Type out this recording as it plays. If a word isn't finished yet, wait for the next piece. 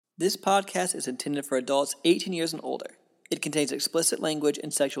This podcast is intended for adults 18 years and older. It contains explicit language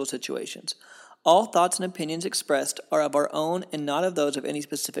and sexual situations. All thoughts and opinions expressed are of our own and not of those of any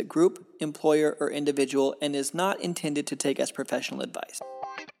specific group, employer, or individual, and is not intended to take as professional advice.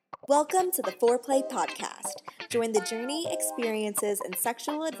 Welcome to the Foreplay Podcast. Join the journey, experiences, and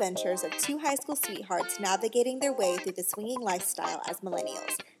sexual adventures of two high school sweethearts navigating their way through the swinging lifestyle as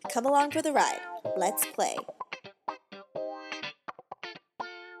millennials. Come along for the ride. Let's play.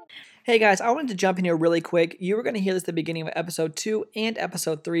 Hey guys, I wanted to jump in here really quick. You were going to hear this at the beginning of episode 2 and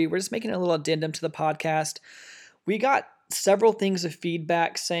episode 3. We're just making a little addendum to the podcast. We got several things of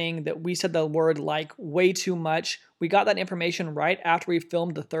feedback saying that we said the word like way too much. We got that information right after we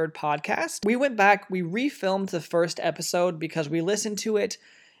filmed the third podcast. We went back, we refilmed the first episode because we listened to it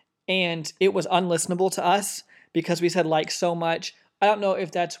and it was unlistenable to us because we said like so much. I don't know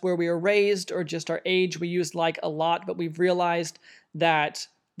if that's where we were raised or just our age. We used like a lot, but we've realized that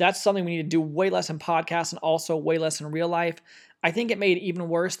that's something we need to do way less in podcasts and also way less in real life. I think it made it even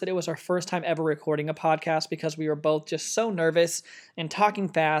worse that it was our first time ever recording a podcast because we were both just so nervous and talking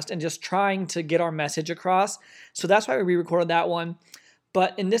fast and just trying to get our message across. So that's why we re-recorded that one.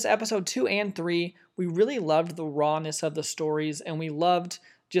 But in this episode 2 and 3, we really loved the rawness of the stories and we loved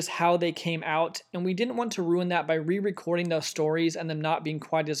just how they came out. And we didn't want to ruin that by re-recording those stories and them not being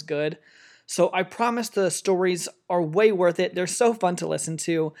quite as good. So I promise the stories are way worth it. They're so fun to listen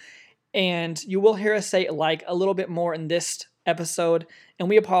to. And you will hear us say like a little bit more in this episode. And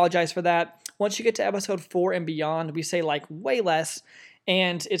we apologize for that. Once you get to episode 4 and beyond, we say like way less.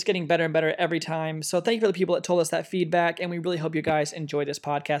 And it's getting better and better every time. So thank you for the people that told us that feedback. And we really hope you guys enjoy this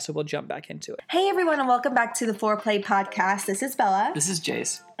podcast. So we'll jump back into it. Hey everyone, and welcome back to the Foreplay Podcast. This is Bella. This is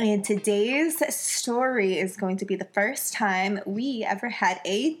Jace. And today's story is going to be the first time we ever had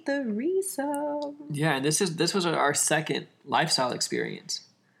a threesome. Yeah, and this was our second lifestyle experience.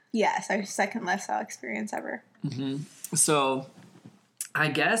 Yes, our second lifestyle experience ever. Mm-hmm. So I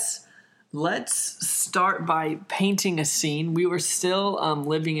guess let's start by painting a scene. We were still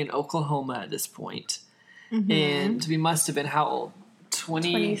living in Oklahoma at this point. Mm-hmm. And we must have been how old?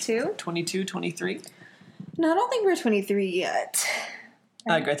 22, 23? No, I don't think we were 23 yet.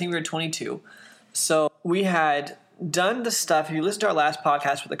 I think we were 22. So we had done the stuff. If you listened to our last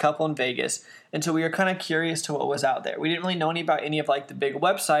podcast with a couple in Vegas, and so we were kind of curious to what was out there. We didn't really know about any of like the big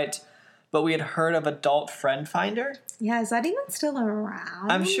websites, but we had heard of Adult Friend Finder. Yeah, is that even still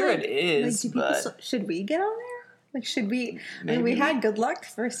around? I'm sure it is. Should we get on there? Like, should we? Maybe. I mean, we had good luck the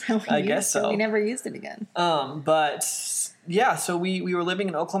first time we used it. We never used it again. But yeah, so we were living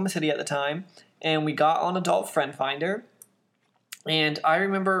in Oklahoma City at the time, and we got on Adult Friend Finder. And I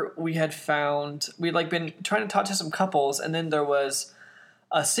remember we'd been trying to talk to some couples, and then there was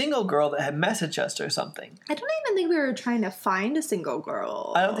a single girl that had messaged us or something. I don't even think we were trying to find a single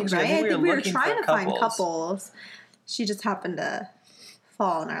girl. I don't think so. Right? I think we were trying to find couples. She just happened to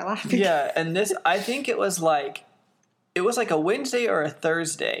fall in our lap. Yeah, and I think it was like a Wednesday or a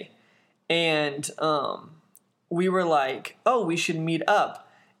Thursday, and we were like, oh, we should meet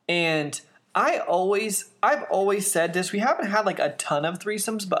up. And I've always said this. We haven't had like a ton of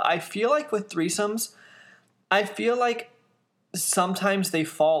threesomes, but I feel like with threesomes, sometimes they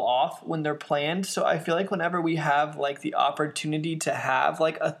fall off when they're planned. So I feel like whenever we have like the opportunity to have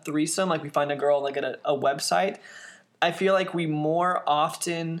like a threesome, like we find a girl like at a website, I feel like we more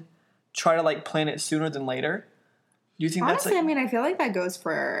often try to like plan it sooner than later. Do you think honestly, that's like, I mean, I feel like that goes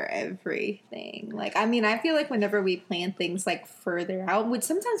for everything. Like, I mean, I feel like whenever we plan things like further out, which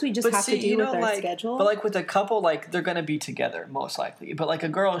sometimes we just have to do with our schedule. But like with a couple, like they're going to be together most likely. But like a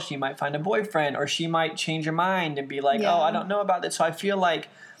girl, she might find a boyfriend or she might change her mind and be like, oh, I don't know about this. So I feel like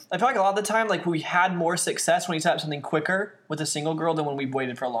a lot of the time, like we had more success when we set up something quicker with a single girl than when we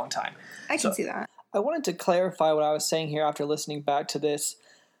waited for a long time. I can see that. I wanted to clarify what I was saying here after listening back to this.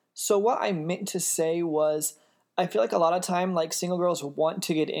 So what I meant to say was, I feel like a lot of time, like single girls want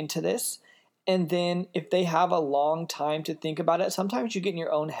to get into this, and then if they have a long time to think about it, sometimes you get in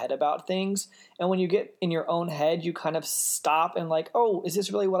your own head about things, and when you get in your own head, you kind of stop and like, oh, is this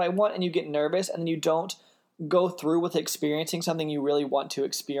really what I want? And you get nervous, and then you don't go through with experiencing something you really want to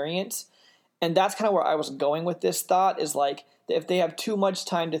experience. And that's kind of where I was going with this thought, is like, if they have too much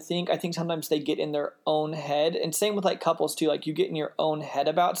time to think, I think sometimes they get in their own head. And same with like couples too, like you get in your own head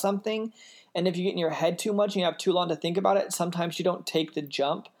about something. And if you get in your head too much and you have too long to think about it, sometimes you don't take the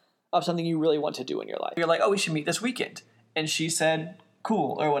jump of something you really want to do in your life. You're like, oh, we should meet this weekend. And she said,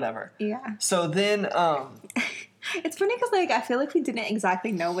 cool, or whatever. Yeah. So then it's funny because like I feel like we didn't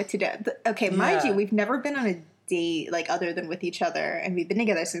exactly know what to do. Okay, mind you, we've never been on a date like other than with each other, and we've been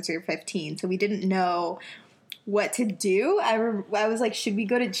together since we were 15, so we didn't know what to do, I was like, should we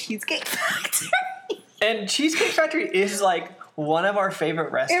go to Cheesecake Factory? And Cheesecake Factory is like one of our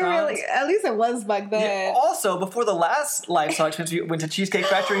favorite restaurants. At least it was back then. Yeah, also, before the last lifestyle experience, we went to Cheesecake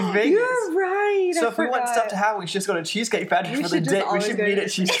Factory in Vegas. You're right. So if we want stuff to have, we should just go to Cheesecake Factory for the day. We should meet at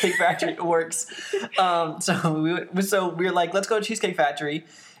Cheesecake Factory. It works. So we were like, let's go to Cheesecake Factory.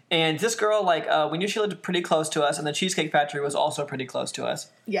 And this girl, like, we knew she lived pretty close to us, and the Cheesecake Factory was also pretty close to us.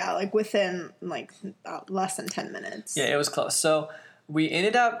 Yeah, like within like less than 10 minutes. Yeah, it was close. So we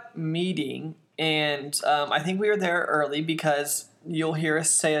ended up meeting, and I think we were there early because you'll hear us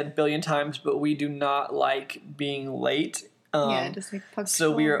say it a billion times, but we do not like being late. Just like punctual.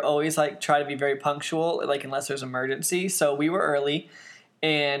 So we are always like try to be very punctual, like unless there's emergency. So we were early,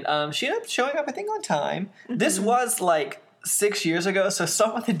 and she ended up showing up, I think, on time. Mm-hmm. This was like 6 years ago, so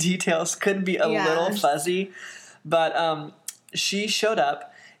some of the details could be a little fuzzy, but she showed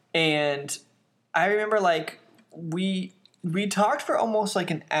up, and I remember like we talked for almost like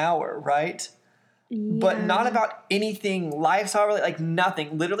an hour, right? Yeah. But not about anything lifestyle, really, like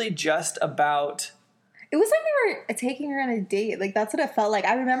nothing. Literally just about. It was like we were taking her on a date. Like that's what it felt like.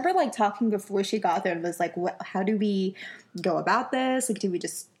 I remember like talking before she got there and was like, how do we go about this? Like, do we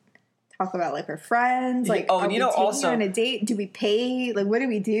just talk about like her friends? Like, are we taking her on a date? Do we pay? Like, what do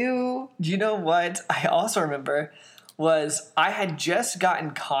we do? Do you know what I also remember was I had just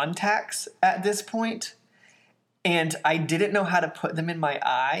gotten contacts at this point, and I didn't know how to put them in my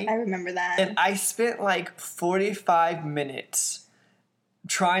eye. I remember that. And I spent like 45 minutes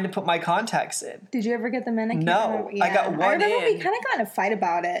trying to put my contacts in. Did you ever get them in? No, I got one in. I remember we kind of got in a fight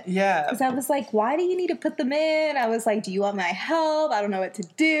about it. Yeah. Because I was like, why do you need to put them in? I was like, do you want my help? I don't know what to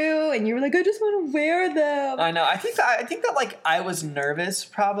do. And you were like, I just want to wear them. I know. I think that like I was nervous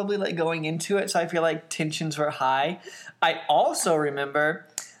probably like going into it. So I feel like tensions were high. I also remember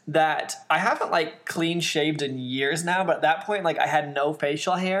that I haven't like clean shaved in years now, but at that point like I had no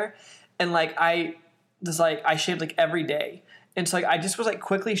facial hair, and like I shaved like every day. And so like I just was like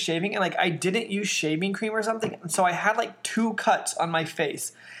quickly shaving, and like I didn't use shaving cream or something. And so I had like 2 cuts on my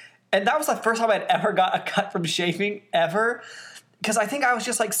face. And that was the first time I'd ever got a cut from shaving ever. Because I think I was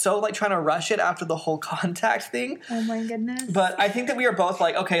just like so like trying to rush it after the whole contact thing. Oh my goodness. But I think that we were both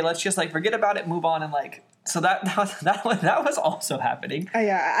like, okay, let's just like forget about it, move on, and like so that was also happening.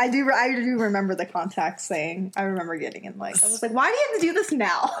 Yeah, I do remember the contacts thing. I remember getting in like I was like, why do you have to do this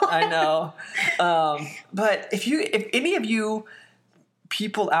now? I know. But if any of you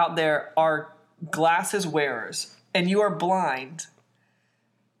people out there are glasses wearers and you are blind,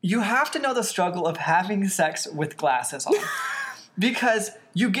 you have to know the struggle of having sex with glasses on. Because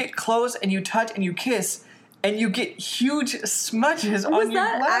you get close and you touch and you kiss and you get huge smudges on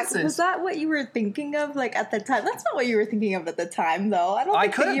your glasses. Was that what you were thinking of like at the time? That's not what you were thinking of at the time though. I don't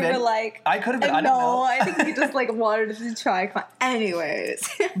think that you were like... I could have been. I don't know. I think you just like wanted to try. Anyways.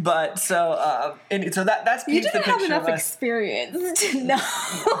 But so, and so that's you didn't have enough experience to know.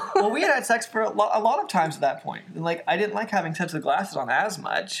 Well, we had sex for a lot of times at that point. And like I didn't like having sex with glasses on as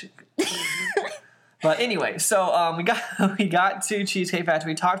much. But anyway, so we got to Cheesecake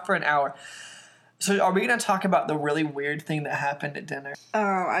Factory. We talked for an hour. So are we going to talk about the really weird thing that happened at dinner? Oh,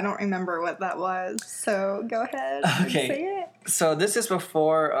 I don't remember what that was. So go ahead and say it. So this is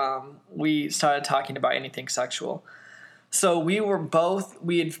before we started talking about anything sexual. So we had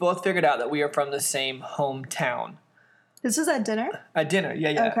both figured out that we are from the same hometown. This was at dinner? At dinner,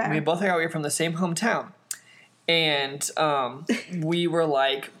 yeah. Okay. We both figured out we were from the same hometown. And we were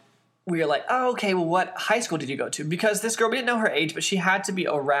like, oh, okay, well, what high school did you go to? Because this girl, we didn't know her age, but she had to be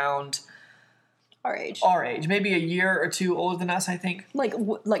around... Our age. Maybe a year or 2 older than us, I think. Like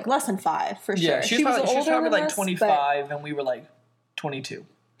less than 5, for sure. Yeah, she was probably like 25, and we were like 22.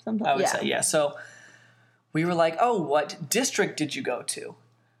 Something, I would say, yeah. So we were like, oh, what district did you go to?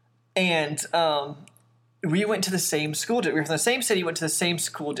 And we went to the same school. We were from the same city, went to the same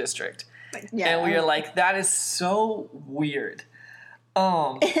school district. Yeah. And we were like, that is so weird.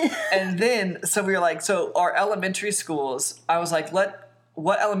 And then, so we were like, so our elementary schools, I was like,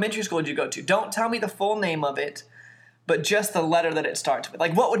 what elementary school did you go to? Don't tell me the full name of it, but just the letter that it starts with.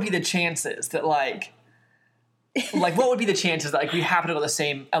 Like, what would be the chances that, like what would be the chances that, like, we happen to go to the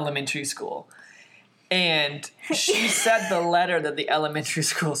same elementary school? And she said the letter that the elementary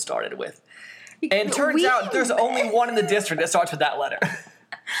school started with. And it turns out there's only one in the district that starts with that letter.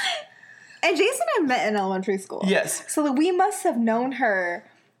 And Jason and I met in elementary school. Yes. So we must have known her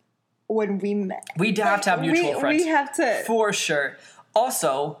when we met. We'd have to have mutual friends. We have to. For sure.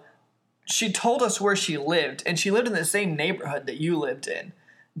 Also, she told us where she lived, and she lived in the same neighborhood that you lived in.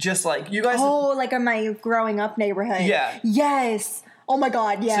 Just like you guys. Oh, like in my growing up neighborhood. Yeah. Yes. Oh my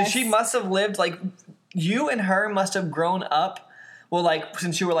God, yes. So she must have lived like you and her must have grown up, well, like,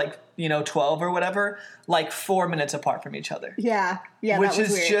 since you were, like, 12 or whatever, like 4 minutes apart from each other. Yeah, which that was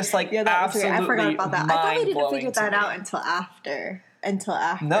is weird. just, like, that absolutely was weird. I forgot about that. I thought we didn't figure that mind-blowing to out me. until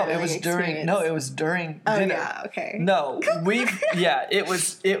after. No, it was experience. during Oh, dinner. yeah, okay. No, that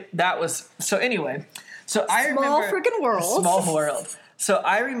was, so anyway. So I remember. Freaking world. Small world. So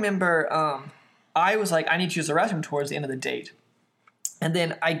I remember, I was like, I need to use the restroom towards the end of the date. And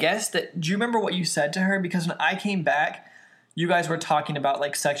then I guess do you remember what you said to her? Because when I came back, you guys were talking about,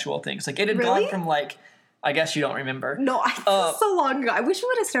 like, sexual things. Like, it had Really? gone from, like, I guess you don't remember. No, so long ago. I wish we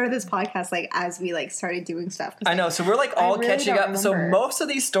would have started this podcast, like, as we, like, started doing stuff. I know. So we're, like, all really catching don't up. So remember. most of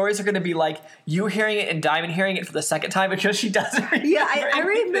these stories are going to be, like, you hearing it and Diamond hearing it for the second time because she doesn't remember Yeah, I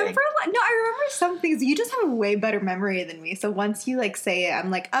remember. anything. I remember some things. You just have a way better memory than me. So once you, like, say it,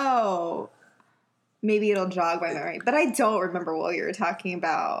 I'm like, oh, maybe it'll jog my memory. But I don't remember what you were talking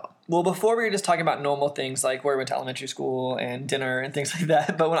about. Well, before we were just talking about normal things like where we went to elementary school and dinner and things like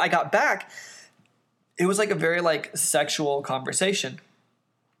that. But when I got back, it was like a very, like, sexual conversation.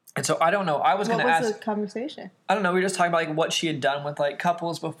 And so I don't know. I was going to ask. What was the conversation? I don't know. We were just talking about, like, what she had done with, like,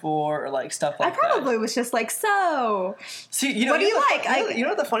 couples before or, like, stuff like I that. probably was just like, so. See, What do you like? You know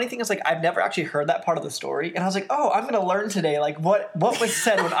what the funny thing is? Like, I've never actually heard that part of the story. And I was like, oh, I'm going to learn today. Like, what was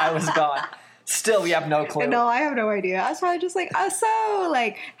said when I was gone. Still, we have no clue. No, I have no idea. I was probably just like, so,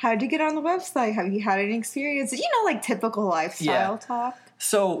 like, how'd you get on the website? Have you had any experience? Like, typical lifestyle talk.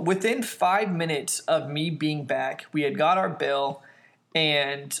 So within 5 minutes of me being back, we had got our bill,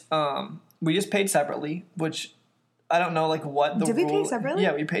 and we just paid separately, which I don't know, like, what the rule... Did we pay separately?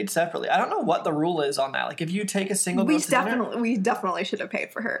 Yeah, we paid separately. I don't know what the rule is on that. Like, if you take a single We bill to dinner... definitely should have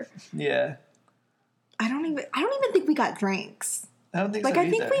paid for her. Yeah. I don't even think we got drinks. I don't think Like, so I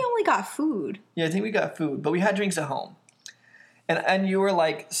think either. we only got food. Yeah, I think we got food, but we had drinks at home. And you were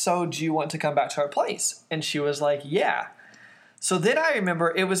like, so do you want to come back to our place? And she was like, yeah. So then I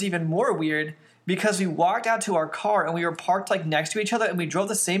remember it was even more weird because we walked out to our car and we were parked, like, next to each other and we drove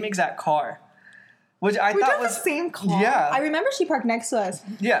the same exact car. Which I thought was... the same car? Yeah. I remember she parked next to us.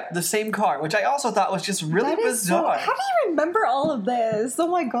 Yeah, the same car, which I also thought was just really bizarre. How do you remember all of this? Oh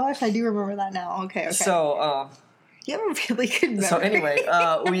my gosh, I do remember that now. Okay. So, you have a really good memory. So anyway,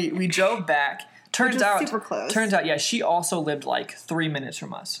 we drove back. Turns out, super close. yeah, she also lived like 3 minutes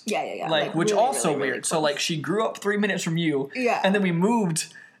from us. Yeah. Like, which really, also really, weird. really So like, she grew up 3 minutes from you. Yeah. And then we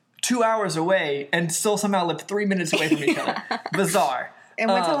moved 2 hours away and still somehow lived 3 minutes away from each other. Bizarre. And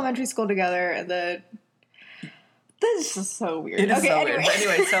went to elementary school together, and then this is just so weird. It is so anyway. weird. But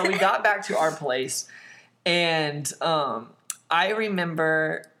anyway, so we got back to our place, and I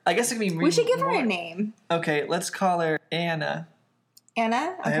remember. I guess it could be. We should give her a name. Okay, let's call her Anna.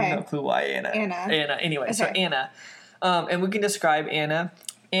 Anna? Okay. I have no clue why Anna. Anna. Anyway, Okay. so Anna. And we can describe Anna.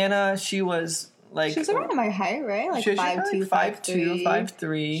 Anna, she was like... She was around my height, right? Like 5'2", 5'2",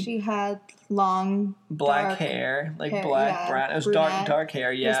 5'3". She had long, black dark hair. Like hair, black, yeah, brown. It was brunette. dark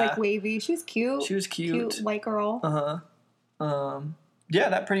hair, yeah. It was like wavy. She was cute. She was cute. Cute white girl. Uh-huh. Yeah,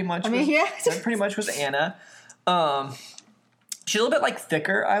 that pretty much was... yeah. That pretty much was Anna. She's a little bit like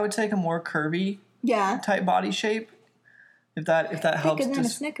thicker, I would say, like a more curvy type body shape. If that helps. Thicker than a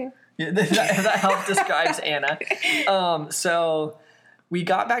Snicker. Yeah, if that helps describes Anna. So we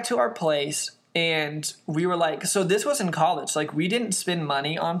got back to our place and we were like, so this was in college. Like, we didn't spend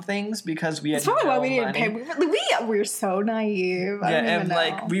money on things because we had That's probably why we didn't money. pay. We were so naive. I don't even know.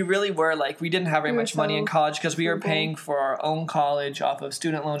 Like, we really were, like, we didn't have very much money in college because we were paying for our own college off of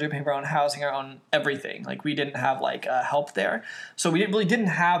student loans. We were paying for our own housing, our own everything. Like, we didn't have, like, help there. So we really didn't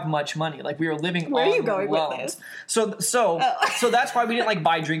have much money. Like, we were living on loans. Where are you going with this? So that's why we didn't, like,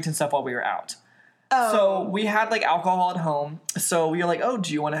 buy drinks and stuff while we were out. Oh. So we had, like, alcohol at home. So we were like, oh,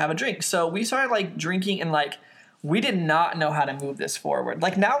 do you want to have a drink? So we started, like, drinking and, like, we did not know how to move this forward.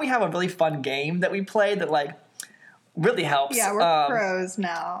 Like, now we have a really fun game that we play that, like, really helps. Yeah, we're pros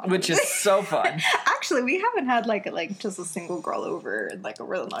now. Which is so fun. Actually, we haven't had, like just a single girl over in, like, a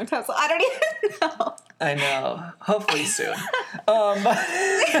really long time, so I don't even know. I know. Hopefully soon. It's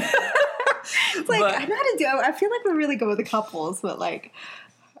like, I know how to do it. I feel like we're really good with the couples, but, like...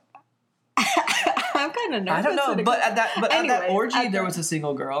 I'm kind of nervous. I don't know, but at that orgy, there was a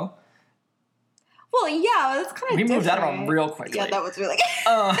single girl. Well, yeah, that's kind of We moved out of them real quickly. Yeah, that was really...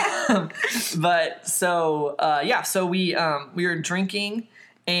 But, so, so we were drinking,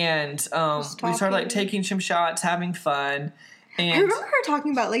 and we started, like, taking some shots, having fun, and... I remember her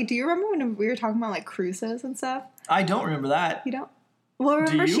talking about, like, do you remember when we were talking about, like, cruises and stuff? I don't remember that. You don't? Well,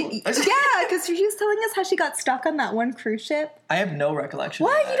 remember Do you? Yeah, because she was telling us how she got stuck on that one cruise ship. I have no recollection.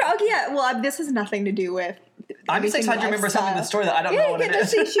 What? You don't? Okay, yeah. Well, this has nothing to do with I'm just excited to remember something in the story that I don't know what it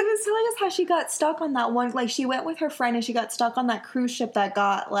is. She was telling us how she got stuck on that one. Like, she went with her friend and she got stuck on that cruise ship that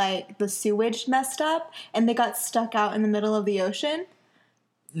got, like, the sewage messed up. And they got stuck out in the middle of the ocean.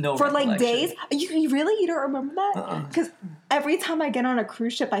 No, for like days. You really? You don't remember that? Because every time I get on a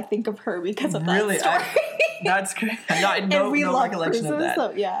cruise ship, I think of her because of that story. That's great. No recollection of that.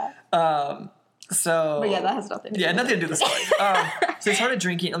 So, yeah. But yeah, that has nothing to do with it. nothing to do with the story. So we started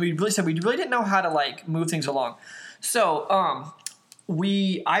drinking, and we really didn't know how to like move things along. So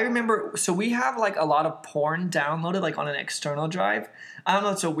I remember, so we have like a lot of porn downloaded like on an external drive. I don't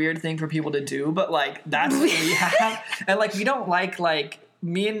know, it's a weird thing for people to do, but like that's what we have. And like we don't like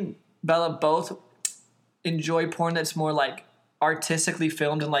me and Bella both enjoy porn that's more like artistically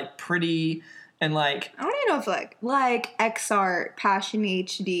filmed and like pretty and like I don't even know if like XArt, Passion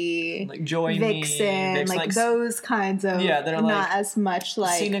HD, like Joy Vixen, Me, like those kinds of that are not like as much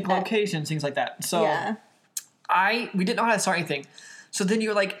like scenic locations, things like that. So we didn't know how to start anything. So then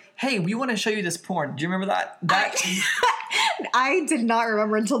you're like, hey, we want to show you this porn. Do you remember that? I did not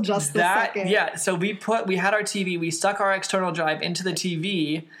remember until just the second. Yeah, so we had our TV, we stuck our external drive into the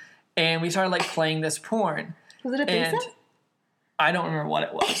TV, and we started like playing this porn. Was it a threesome? I don't remember what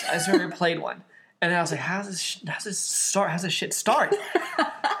it was. I just remember we played one. And then I was like, how's this shit start?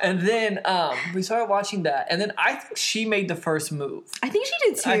 And then we started watching that. And then I think she made the first move. I think she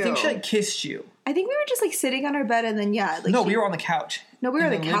did too. I think she like kissed you. I think we were just like sitting on our bed and then we were on the couch. No, we were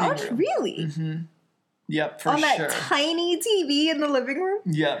on the couch? Really? Mm-hmm. Yep, for sure. On that tiny TV in the living room?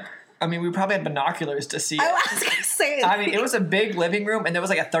 Yep. I mean, we probably had binoculars to see it. I was going to say. I mean, it was a big living room, and there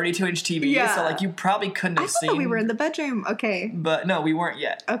was like a 32-inch TV, so like you probably couldn't have seen. I thought we were in the bedroom. Okay. But no, we weren't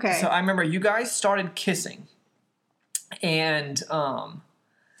yet. Okay. So I remember you guys started kissing, and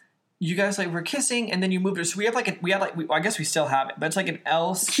you guys like were kissing, and then you moved it. So I guess we still have it, but it's like an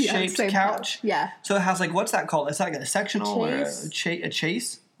L-shaped couch. Yeah. So it has like, what's that called? It's like a sectional or a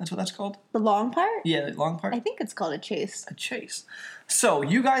chase. That's what that's called? The long part? Yeah, the long part. I think it's called a chase. A chase. So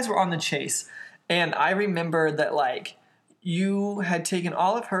you guys were on the chase, and I remember that like you had taken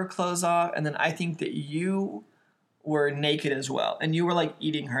all of her clothes off, and then I think that you were naked as well, and you were like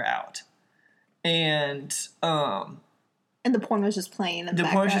eating her out, and the porn was just playing in the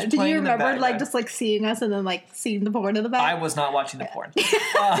background. Porn was just Did playing you in the remember background. like just like seeing us and then like seeing the porn in the back? I was not watching the porn.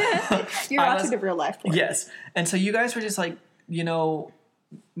 You're watching the real life porn. Yes, and so you guys were just like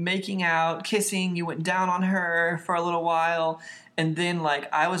making out, kissing. You went down on her for a little while. And then, like,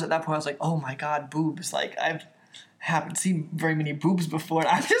 I was at that point, I was like, oh my God, boobs. Like, I haven't seen very many boobs before.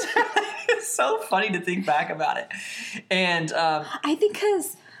 I just, it's so funny to think back about it. And I think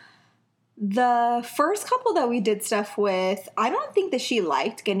because the first couple that we did stuff with, I don't think that she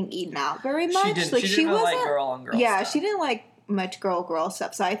liked getting eaten out very much. She didn't. Like, she didn't like girl on girl stuff. stuff. She didn't like much girl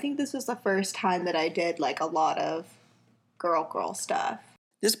stuff. So I think this was the first time that I did, like, a lot of girl stuff.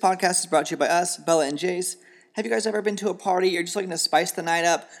 This podcast is brought to you by us, Bella and Jace. Have you guys ever been to a party or just looking to spice the night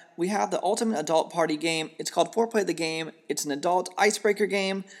up? We have the ultimate adult party game. It's called Foreplay the Game. It's an adult icebreaker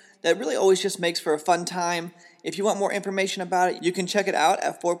game that really always just makes for a fun time. If you want more information about it, you can check it out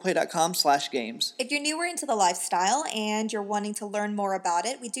at foreplay.com/games. If you're newer into the lifestyle and you're wanting to learn more about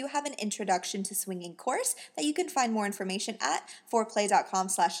it, we do have an introduction to swinging course that you can find more information at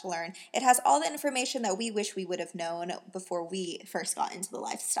foreplay.com/learn. It has all the information that we wish we would have known before we first got into the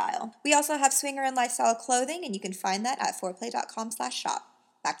lifestyle. We also have swinger and lifestyle clothing, and you can find that at foreplay.com/shop.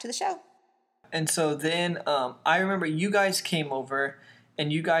 Back to the show. And so then I remember you guys came over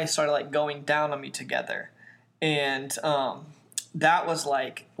and you guys started like going down on me together. And that was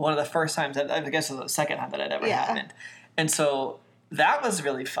like one of the first times, I guess it was the second time that it ever happened. And so that was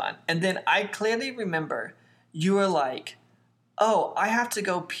really fun. And then I clearly remember you were like, oh, I have to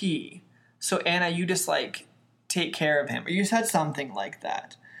go pee. So Anna, you just like take care of him. Or you said something like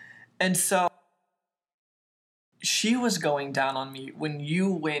that. And so she was going down on me when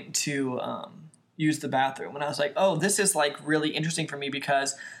you went to use the bathroom. And I was like, oh, this is like really interesting for me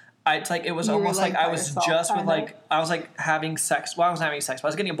because it was almost like I was just with like, I was like having sex. Well, I wasn't having sex, but I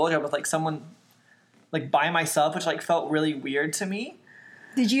was getting a blowjob with like someone like by myself, which like felt really weird to me.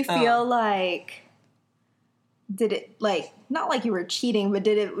 Did you feel did it like, not like you were cheating, but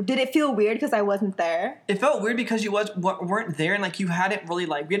did it feel weird because I wasn't there? It felt weird because you weren't there and like you hadn't really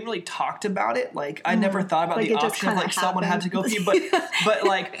like, we hadn't really talked about it. Like I never thought about the option of like someone had to go pee, but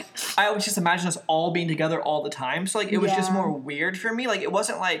like I always just imagined us all being together all the time. So like it was just more weird for me. Like it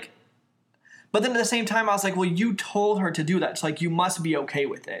wasn't like, but then at the same time I was like, well, you told her to do that. So like you must be okay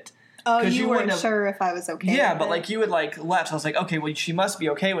with it. Oh, you weren't sure if I was okay with but like you would like left. So I was like, okay, well she must be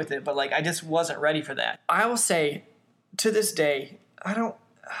okay with it. But like I just wasn't ready for that. I will say to this day,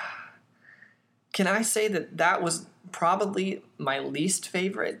 can I say that was probably my least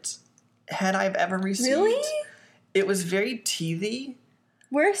favorite head I've ever received? Really? It was very teethy.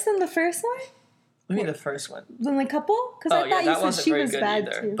 Worse than the first one? What do you mean the first one? Than the couple? Because I thought you said she was bad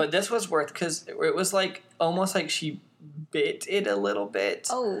either. too. But this was worth, because it was like almost like she bit it a little bit.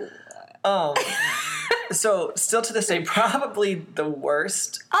 Oh. So still to this day, probably the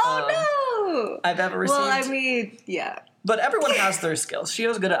worst. Oh no! I've ever received. Well, I mean, yeah. But everyone has their skills. She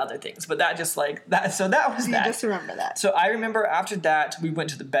was good at other things, but that just like that. So that was that. You just remember that. So I remember after that we went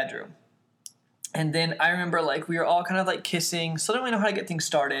to the bedroom, and then I remember like we were all kind of like kissing. Still didn't really know how to get things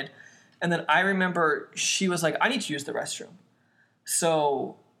started, and then I remember she was like, "I need to use the restroom,"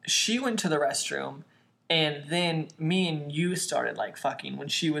 so she went to the restroom, and then me and you started like fucking when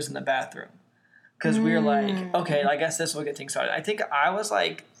she was in the bathroom, because we were like, okay, I guess this will get things started. I think I was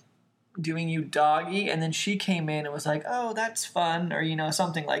like doing you doggy, and then she came in and was like, oh, that's fun, or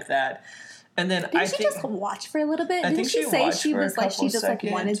something like that. And then Didn't she just watch for a little bit? Didn't she say she was like she just like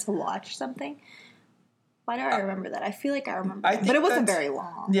wanted to watch something? Why do I remember that? I feel like I remember that. But it wasn't very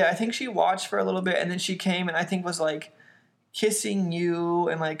long. Yeah, I think she watched for a little bit, and then she came and I think was like kissing you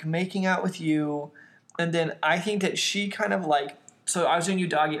and like making out with you. And then I think that she kind of like, so I was doing you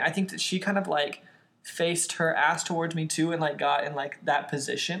doggy, and I think that she kind of like faced her ass towards me too, and like got in like that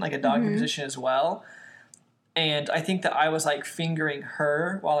position, like a doggy position as well. And I think that I was like fingering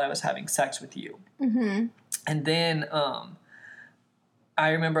her while I was having sex with you. And then I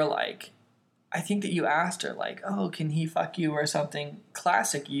remember like, I think that you asked her like, oh, can he fuck you or something?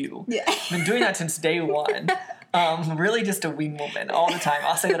 Classic you. Yeah. I've been doing that since day one. Really just a wing woman all the time.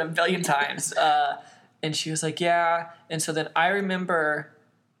 I'll say that a billion times. And she was like, yeah. And so then I remember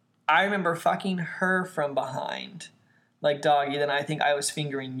fucking her from behind, like doggy. Then I think I was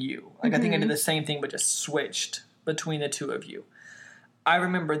fingering you. Like I think I did the same thing, but just switched between the two of you. I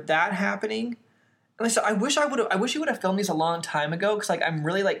remember that happening. And so I wish you would have filmed these a long time ago, because like I'm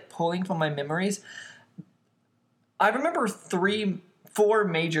really like pulling from my memories. I remember 4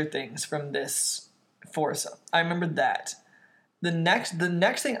 major things from this foursome. I remember that. The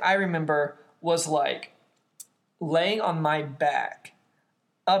next thing I remember was like laying on my back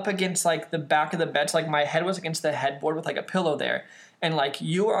up against like the back of the bed. So like my head was against the headboard with like a pillow there. And like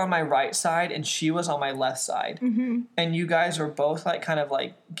you were on my right side and she was on my left side. And you guys were both like kind of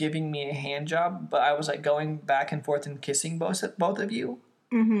like giving me a hand job, but I was like going back and forth and kissing both of you.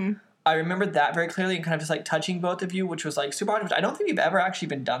 I remember that very clearly, and kind of just like touching both of you, which was like super hard. I don't think we've ever actually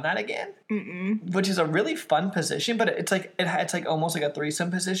been done that again. Which is a really fun position, but it's like almost like a threesome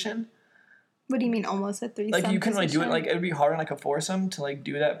position. What do you mean almost a threesome? Like you can really do it. Like it would be harder in like a foursome to like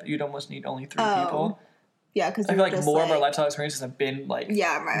do that. But you'd almost need only 3 people. Yeah, because I feel like more of our lifestyle experiences have been like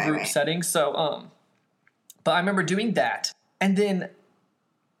group settings. So, but I remember doing that, and then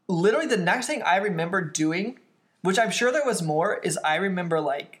literally the next thing I remember doing, which I'm sure there was more, is I remember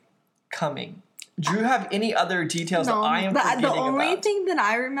like coming. Do you have any other details that I am forgetting about? The only thing that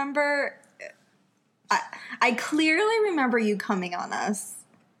I remember, I clearly remember you coming on us.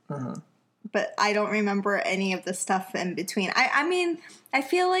 But I don't remember any of the stuff in between. I mean, I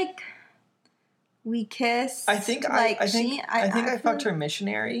feel like we kissed. I think I fucked her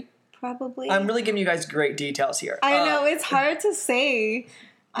missionary. Probably. I'm really giving you guys great details here. I know, it's hard to say.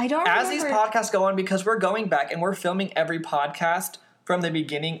 I don't remember. As these podcasts go on, because we're going back and we're filming every podcast from the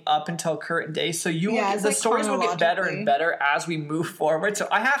beginning up until current day, so the stories will get better and better as we move forward. So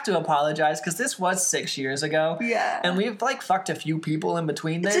I have to apologize, because this was 6 years ago. Yeah. And we've like fucked a few people in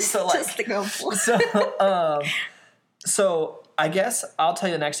between this. So I guess I'll tell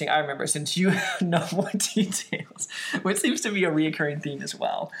you the next thing I remember, since you know more details, which seems to be a reoccurring theme as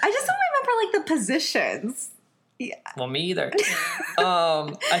well. I just don't remember like the positions. Yeah. Well, me either.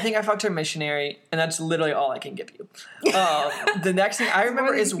 I think I fucked her missionary, and that's literally all I can give you. The next thing I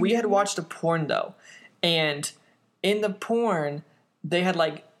remember is we had watched a porn though, and in the porn they had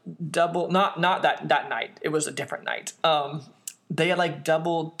like double not that night. It was a different night. They had like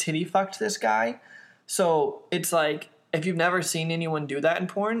double titty fucked this guy. So it's like, if you've never seen anyone do that in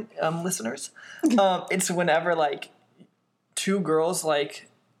porn, listeners, it's whenever like 2 girls like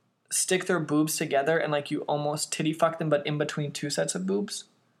stick their boobs together and like you almost titty fuck them, but in between 2 sets of boobs.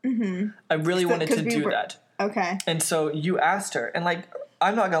 I really wanted to do that. Okay. And so you asked her, and like,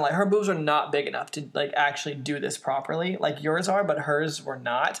 I'm not gonna lie, her boobs are not big enough to like actually do this properly. Like yours are, but hers were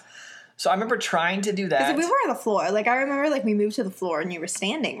not. So I remember trying to do that. Because we were on the floor. Like I remember, like we moved to the floor and you were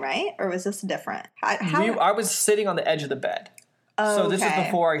standing, right? Or was this different? I was sitting on the edge of the bed. Oh, so this is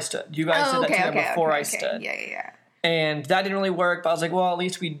before I stood. You guys did that together before I stood. Yeah. And that didn't really work, but I was like, well, at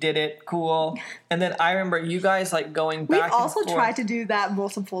least we did it. Cool. And then I remember you guys like going back and forth. We've also tried to do that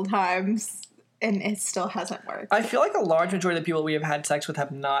multiple times. and it still hasn't worked. I feel like a large majority of the people we have had sex with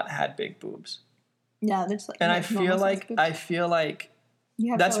have not had big boobs. No, there's like, and I feel like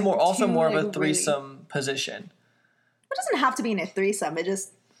that's more of a threesome position. It doesn't have to be in a threesome. It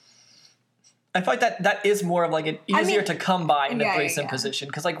just. I feel like that is more of like an easier to come by in a threesome position.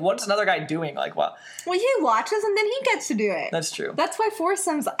 Because like, what's another guy doing? Like, what? Well, he watches and then he gets to do it. That's true. That's why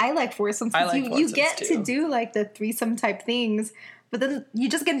foursomes. I like foursomes. I like you get to do like the threesome type things, but then you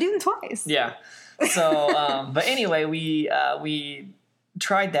just get to do them twice. Yeah. So, but anyway, we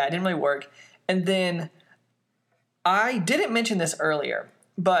tried that. It didn't really work. And then I didn't mention this earlier,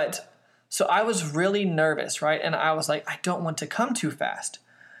 but so I was really nervous, right? And I was like, I don't want to come too fast.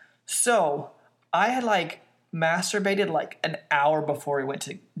 So I had like masturbated like an hour before we went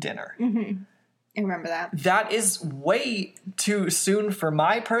to dinner. Mm-hmm. I remember that. That is way too soon for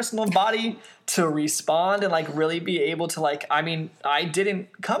my personal body to respond and like really be able to like, I mean, I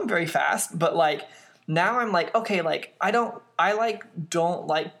didn't come very fast, but like now I'm like, okay, like I don't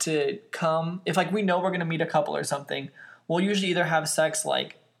like to come if like we know we're going to meet a couple or something. We'll usually either have sex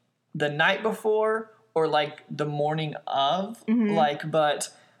like the night before or like the morning of, but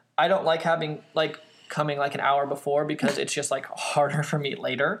I don't like having like coming like an hour before because it's just like harder for me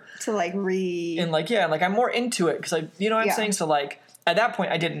later to like and like like I'm more into it because you know what I'm saying. So like at that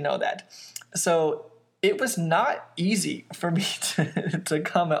point I didn't know that, so it was not easy for me to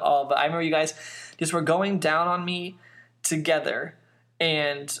come at all. But I remember you guys just were going down on me together,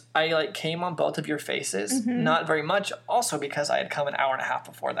 and I like came on both of your faces. Not very much, also because I had come an hour and a half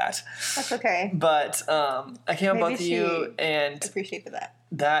before that. That's okay. But I came on both of you, and appreciated that.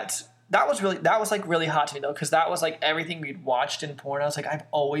 That was like really hot to me though, because that was like everything we'd watched in porn. I was like, I've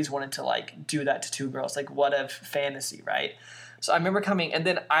always wanted to like do that to two girls. Like, what a fantasy, right? So I remember coming, and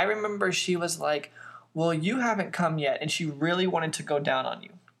then I remember she was like, well, you haven't come yet, and she really wanted to go down on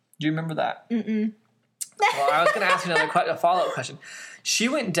you. Do you remember that? Mm-mm. Well, I was going to ask you a follow-up question. She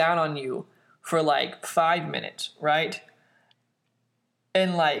went down on you for like 5 minutes, right?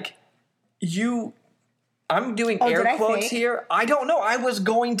 And like I'm doing air quotes here. I don't know. I was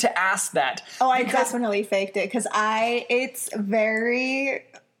going to ask that. Oh, I definitely faked it because it's very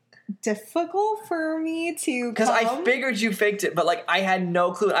difficult for me to. Because I figured you faked it, but like I had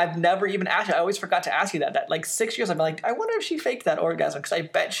no clue. I've never even asked you. I always forgot to ask you that. That like 6 years, I've been like, I wonder if she faked that orgasm because I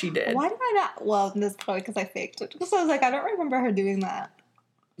bet she did. Why did I not? Well, this is probably because I faked it. Because I was like, I don't remember her doing that.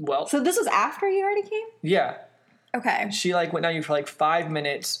 Well, so this was after you already came? Yeah. Okay. She like went down you for like 5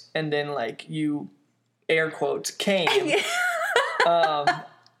 minutes, and then like you, air quotes, came.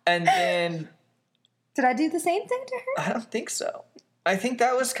 And then. Did I do the same thing to her? I don't think so. I think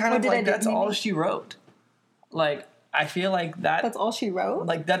that was kind of like that's all she wrote. Like I feel like that's all she wrote.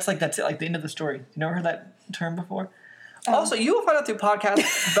 Like that's it. Like the end of the story. You never heard that term before? Also, you will find out through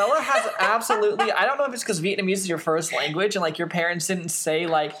podcasts. Bella has absolutely. I don't know if it's because Vietnamese is your first language and like your parents didn't say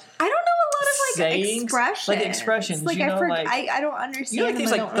like. I don't know a lot of like expressions. Like expressions. Like you know, I don't understand. You know, like things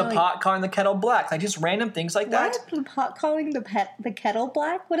like the pot calling the kettle black, like just random things like that. What? The pot calling the kettle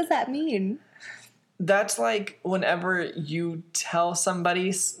black? What does that mean? That's like whenever you tell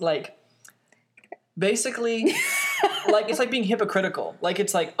somebody, like, basically, like, it's like being hypocritical. Like,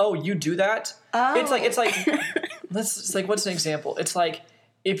 it's like, oh, you do that? Oh. It's like, what's an example? It's like,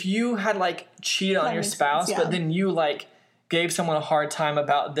 if you had, like, cheated on your spouse, but then you, like, gave someone a hard time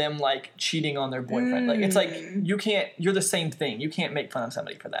about them, like, cheating on their boyfriend. Like, it's like, you're the same thing. You can't make fun of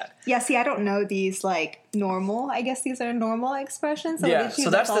somebody for that. Yeah, see, I don't know these, like, I guess these are normal expressions. So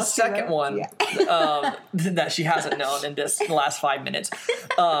that's the second one that she hasn't known in the last 5 minutes.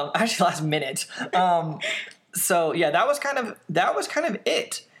 Actually, last minute. So, yeah, that was kind of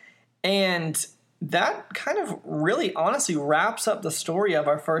it. And that kind of really honestly wraps up the story of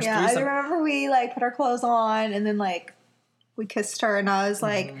our first threesome. I remember we, like, put our clothes on and then, like, we kissed her, and I was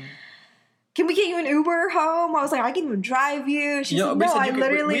like, can we get you an Uber home? I was like, I can even drive you. She said, no, I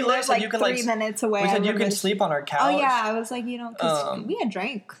literally live like 3 minutes away. We said you can sleep on our couch. Oh, yeah. I was like, because we had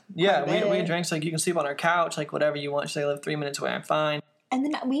drank. Yeah, we had drank, so like, you can sleep on our couch, like whatever you want. She said, I live 3 minutes away. I'm fine. And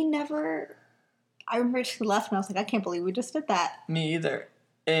then I remember she left, and I was like, I can't believe we just did that. Me either.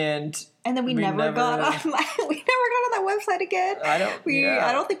 And then we never got on that website again. I don't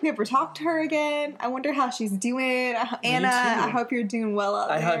think we ever talked to her again. I wonder how she's doing. Anna, I hope you're doing well out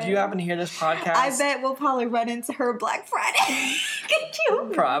there. I hope you happen to hear this podcast. I bet we'll probably run into her Black Friday.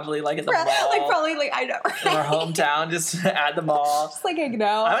 Probably like at the mall. I know. Right? In our hometown, just at the mall. Just like hanging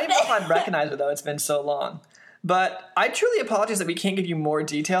out. I don't even know if I'd recognize her though. It's been so long. But I truly apologize that we can't give you more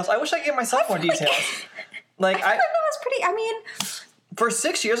details. I wish I could give myself more details. I thought that was pretty. I mean, for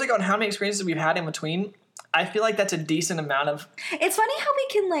 6 years ago and how many experiences we've had in between, I feel like that's a decent amount of... It's funny how we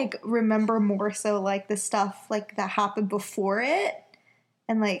can, like, remember more so, like, the stuff, like, that happened before it,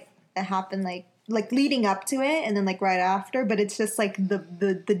 and, like, that happened, like leading up to it, and then, like, right after, but it's just, like,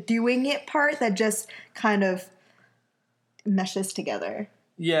 the doing it part that just kind of meshes together.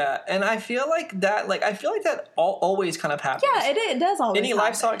 Yeah, and I feel like that, always kind of happens. Yeah, it does always Any happen.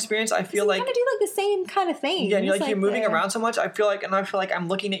 lifestyle experience, I feel like... you kind of do, like, the same kind of thing. Yeah, and you're moving around so much, I feel like I'm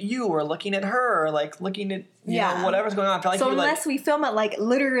looking at you, or looking at her, or, like, looking at, you know, whatever's going on. I feel like so unless we film it, like,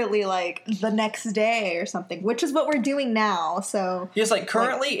 literally, like, the next day or something, which is what we're doing now, so... Yes, like,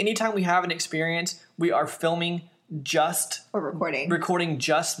 currently, anytime we have an experience, we are filming or recording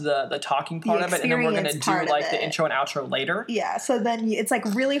just the talking part of it, and then we're going to do like the intro and outro later. Yeah, so then it's like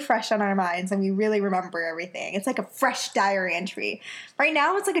really fresh on our minds, and we really remember everything. It's like a fresh diary entry. Right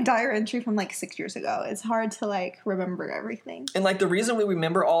now, it's like a diary entry from like 6 years ago. It's hard to like remember everything. And like the reason we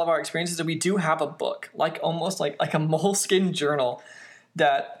remember all of our experiences is that we do have a book, like almost like a moleskin journal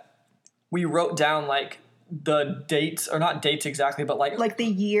that we wrote down like the dates, or not dates exactly, but like the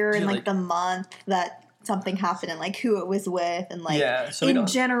year and like the month that something happened, and like who it was with, and like in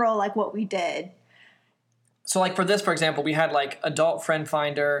general, like what we did. So like for this, for example, we had like adult friend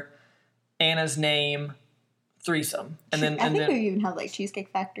finder, Anna's name, threesome, and then I think we even had like Cheesecake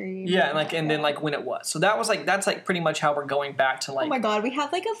Factory. Yeah, and like then like when it was. So that was like that's like pretty much how we're going back to like. Oh my god, we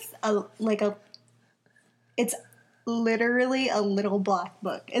have like a it's literally a little black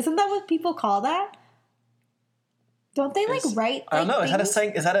book. Isn't that what people call that? Don't they like write? I don't know. Is that a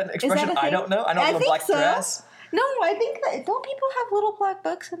saying? Is that an expression? I don't know. I know the black dress. No, I think that don't people have little black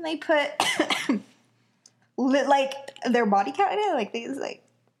books and they put like their body count in it, like these, like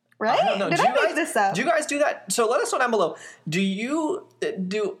right? I don't know. Did I make this up? Do you guys do that? So let us know down below. Do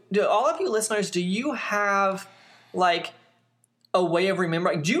all of you listeners? Do you have like a way of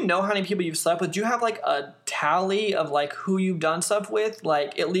remembering? Do you know how many people you've slept with? Do you have like a tally of like who you've done stuff with?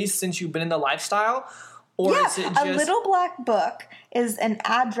 Like at least since you've been in the lifestyle. Or is it just... A little black book is an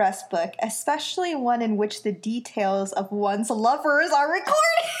address book, especially one in which the details of one's lovers are recorded.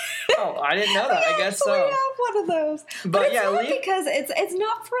 Oh, I didn't know that. I guess so. We have one of those. But it's not because it's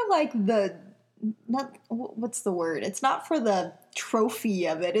not for like what's the word? It's not for the trophy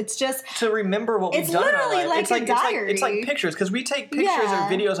of it. It's just to remember what we've done in our life. Like a diary. It's like pictures, because we take pictures or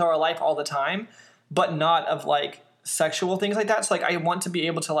videos of our life all the time, but not of like sexual things like that. So like I want to be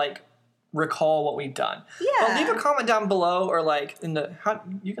able to like recall what we've done. Yeah. But leave a comment down below, or like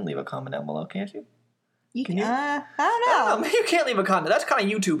you can leave a comment down below, can't you? Can you? I don't know. Maybe you can't leave a comment. That's kind of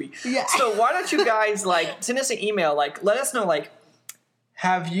YouTube-y. Yeah. So why don't you guys like send us an email? Like let us know like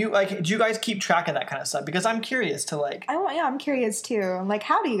do you guys keep track of that kind of stuff? Because I'm curious to like. I'm curious too. Like,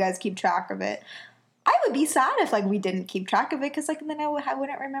 how do you guys keep track of it? I would be sad if like we didn't keep track of it, because like then I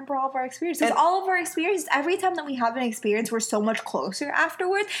wouldn't remember all of our experiences. And all of our experiences, every time that we have an experience, we're so much closer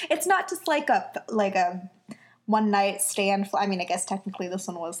afterwards. It's not just like a one night stand. I mean, I guess technically this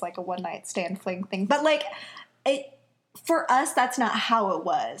one was like a one night stand fling thing, but like it. For us, that's not how it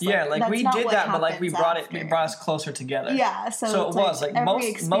was. Yeah, like we did that, but like we brought us closer together. Yeah, so it was like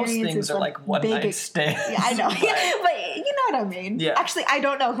most things are like one night stands. Yeah, I know. But you know what I mean. Yeah. Actually, I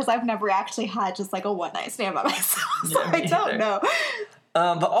don't know, because I've never actually had just like a one night stand by myself. So yeah, I don't know.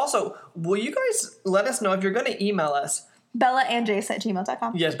 But also, will you guys let us know if you're going to email us?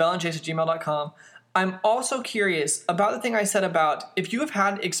 BellaandJace@gmail.com. Yes, BellaandJace@gmail.com. I'm also curious about the thing I said about if you have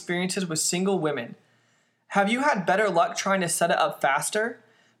had experiences with single women. Have you had better luck trying to set it up faster?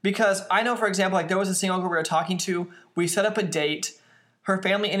 Because I know, for example, like there was a single girl we were talking to. We set up a date. Her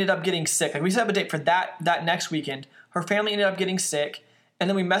family ended up getting sick. Like we set up a date for that next weekend. Her family ended up getting sick. And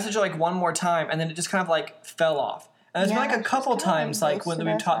then we messaged her like one more time. And then it just kind of like fell off. And there's been like a couple times like when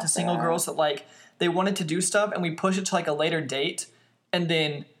we've talked to single girls that like they wanted to do stuff and we pushed it to like a later date. And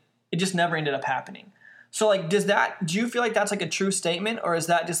then it just never ended up happening. So like do you feel like that's like a true statement? Or is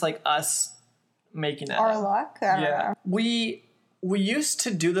that just like us making that our luck? I don't know. We used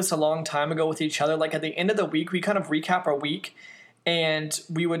to do this a long time ago with each other. Like at the end of the week, we kind of recap our week, and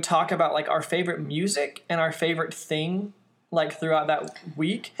we would talk about like our favorite music and our favorite thing like throughout that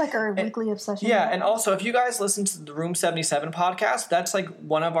week. Like our weekly obsession. Yeah, and also if you guys listen to the Room 77 podcast, that's like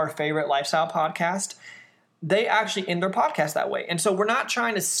one of our favorite lifestyle podcasts. They actually end their podcast that way. And so we're not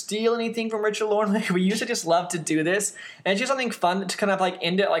trying to steal anything from Rich or Lauren. Like we usually just love to do this. And it's just something fun to kind of like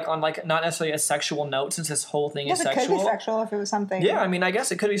end it like on like not necessarily a sexual note, since this whole thing is sexual. It could be sexual if it was something. Yeah, I mean, I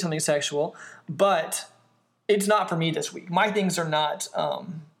guess it could be something sexual. But it's not for me this week. My things are not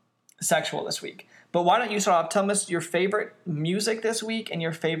sexual this week. But why don't you start off? Tell us your favorite music this week and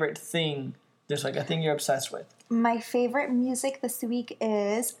your favorite thing. There's like a thing you're obsessed with. My favorite music this week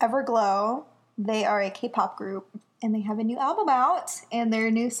is Everglow They are a K-pop group, and they have a new album out, and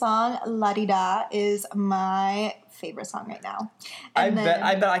their new song, La Di Da, is my favorite song right now. I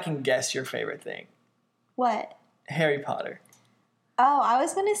bet I can guess your favorite thing. What? Harry Potter. Oh, I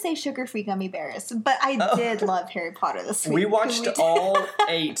was going to say Sugar-Free Gummy Bears, but I did love Harry Potter this week. We watched all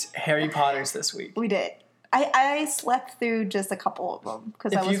 8 Harry Potters this week. We did. I slept through just a couple of them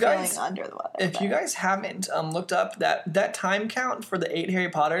because I was feeling under the weather. If you guys haven't looked up, that time count for the 8 Harry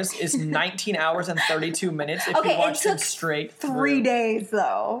Potters is 19 hours and 32 minutes if you watch them straight through. 3 days,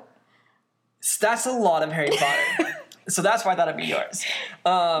 though. That's a lot of Harry Potter. So that's why I thought it'd be yours.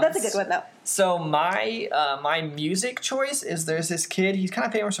 That's a good one, though. So my music choice is there's this kid. He's kind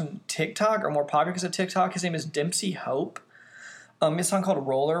of famous from TikTok, or more popular because of TikTok. His name is Dempsey Hope. It's a song called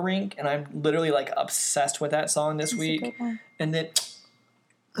Roller Rink, and I'm literally like obsessed with that song this week. A good one. And then,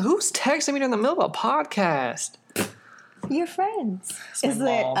 who's texting me in the middle of a podcast? Your friends. Is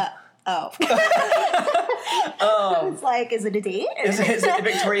it? It's like, is it a date? Is it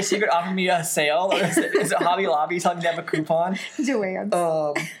Victoria's Secret offering me a sale, or is it Hobby Lobby telling me to have a coupon? Joanne's.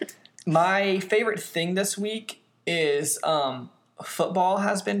 My favorite thing this week is football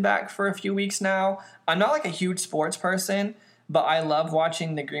has been back for a few weeks now. I'm not like a huge sports person, but I love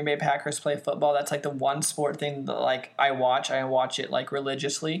watching the Green Bay Packers play football. That's like the one sport thing that like I watch. I watch it like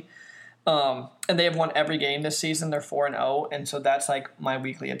religiously. And they have won every game this season. They're 4-0, and so that's like my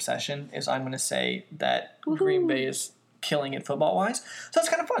weekly obsession. Is I'm going to say that Green Bay is killing it football wise. So that's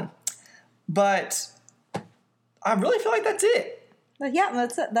kind of fun. But I really feel like that's it. But yeah,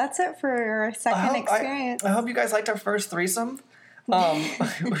 that's it for our second experience. I hope you guys liked our first threesome.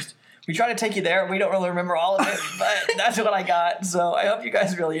 We try to take you there. We don't really remember all of it, but that's what I got. So I hope you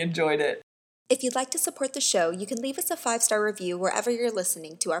guys really enjoyed it. If you'd like to support the show, you can leave us a 5-star review wherever you're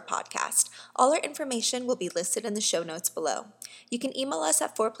listening to our podcast. All our information will be listed in the show notes below. You can email us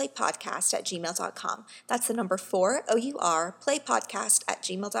at fourplaypodcast@gmail.com. That's the number 4, O-U-R,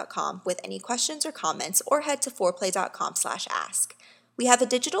 playpodcast@gmail.com with any questions or comments, or head to fourplay.com/ask. We have a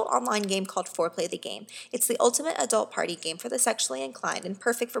digital online game called Foreplay the Game. It's the ultimate adult party game for the sexually inclined and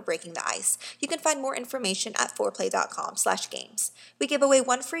perfect for breaking the ice. You can find more information at foreplay.com/games. We give away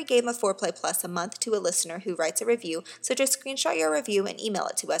 1 free game of Foreplay Plus a month to a listener who writes a review, so just screenshot your review and email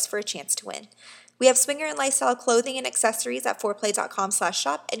it to us for a chance to win. We have swinger and lifestyle clothing and accessories at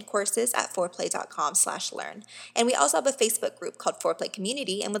foreplay.com/shop and courses at foreplay.com/learn. And we also have a Facebook group called Foreplay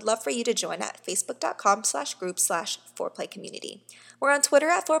Community and would love for you to join at facebook.com/group/foreplay community. We're on Twitter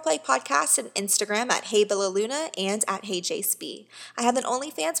at Foreplay Podcast and Instagram at Hey Bella Luna and at Hey JSP. I have an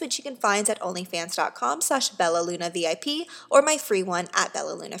OnlyFans, which you can find at onlyfans.com/BellaLunaVIP or my free one at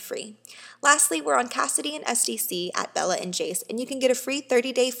BellaLunaFree. Lastly, we're on Cassidy and SDC at Bella and Jace, and you can get a free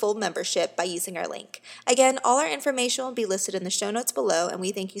 30-day full membership by using our link. Again, all our information will be listed in the show notes below, and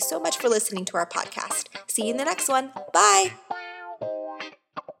we thank you so much for listening to our podcast. See you in the next one. Bye!